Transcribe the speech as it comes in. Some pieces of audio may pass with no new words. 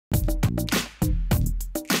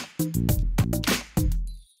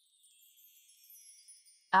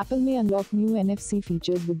Apple may unlock new NFC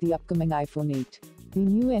features with the upcoming iPhone 8. The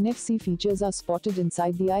new NFC features are spotted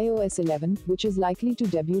inside the iOS 11, which is likely to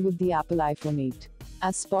debut with the Apple iPhone 8.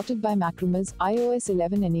 As spotted by Macrumors, iOS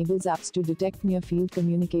 11 enables apps to detect near-field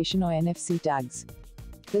communication or NFC tags.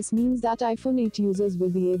 This means that iPhone 8 users will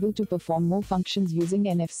be able to perform more functions using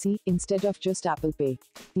NFC, instead of just Apple Pay.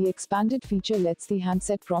 The expanded feature lets the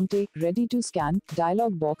handset prompt a "ready to scan"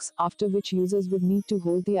 dialog box, after which users would need to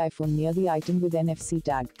hold the iPhone near the item with NFC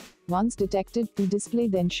tag. Once detected, the display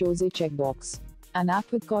then shows a checkbox. An app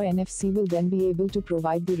with Core NFC will then be able to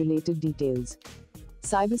provide the related details.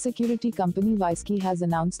 Cybersecurity company Wisky has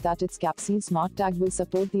announced that its Capsule Smart Tag will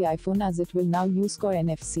support the iPhone as it will now use Core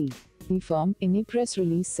NFC. The firm, in a press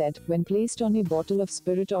release, said, when placed on a bottle of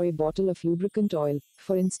spirit or a bottle of lubricant oil,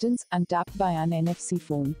 for instance, and tapped by an NFC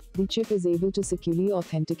phone, the chip is able to securely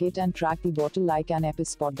authenticate and track the bottle like an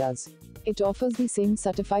Epispot does. It offers the same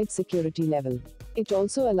certified security level. It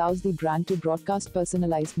also allows the brand to broadcast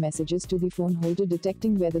personalized messages to the phone holder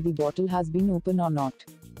detecting whether the bottle has been opened or not.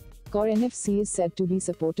 Core NFC is said to be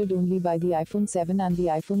supported only by the iPhone 7 and the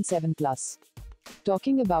iPhone 7 Plus.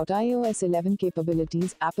 Talking about iOS 11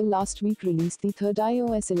 capabilities, Apple last week released the third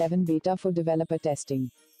iOS 11 beta for developer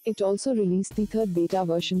testing. It also released the third beta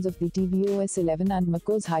versions of the tvOS 11 and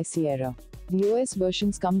macOS High Sierra. The OS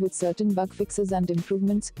versions come with certain bug fixes and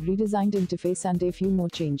improvements, redesigned interface and a few more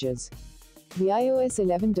changes. The iOS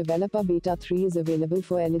 11 Developer Beta 3 is available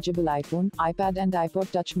for eligible iPhone, iPad and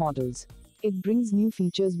iPod Touch models. It brings new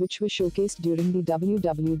features which were showcased during the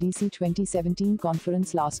WWDC 2017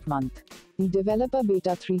 conference last month. The Developer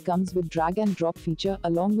Beta 3 comes with drag and drop feature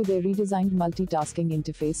along with a redesigned multitasking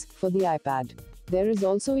interface for the iPad. There is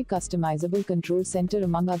also a customizable control center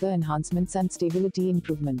among other enhancements and stability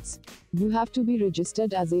improvements. You have to be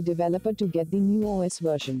registered as a developer to get the new OS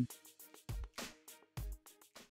version.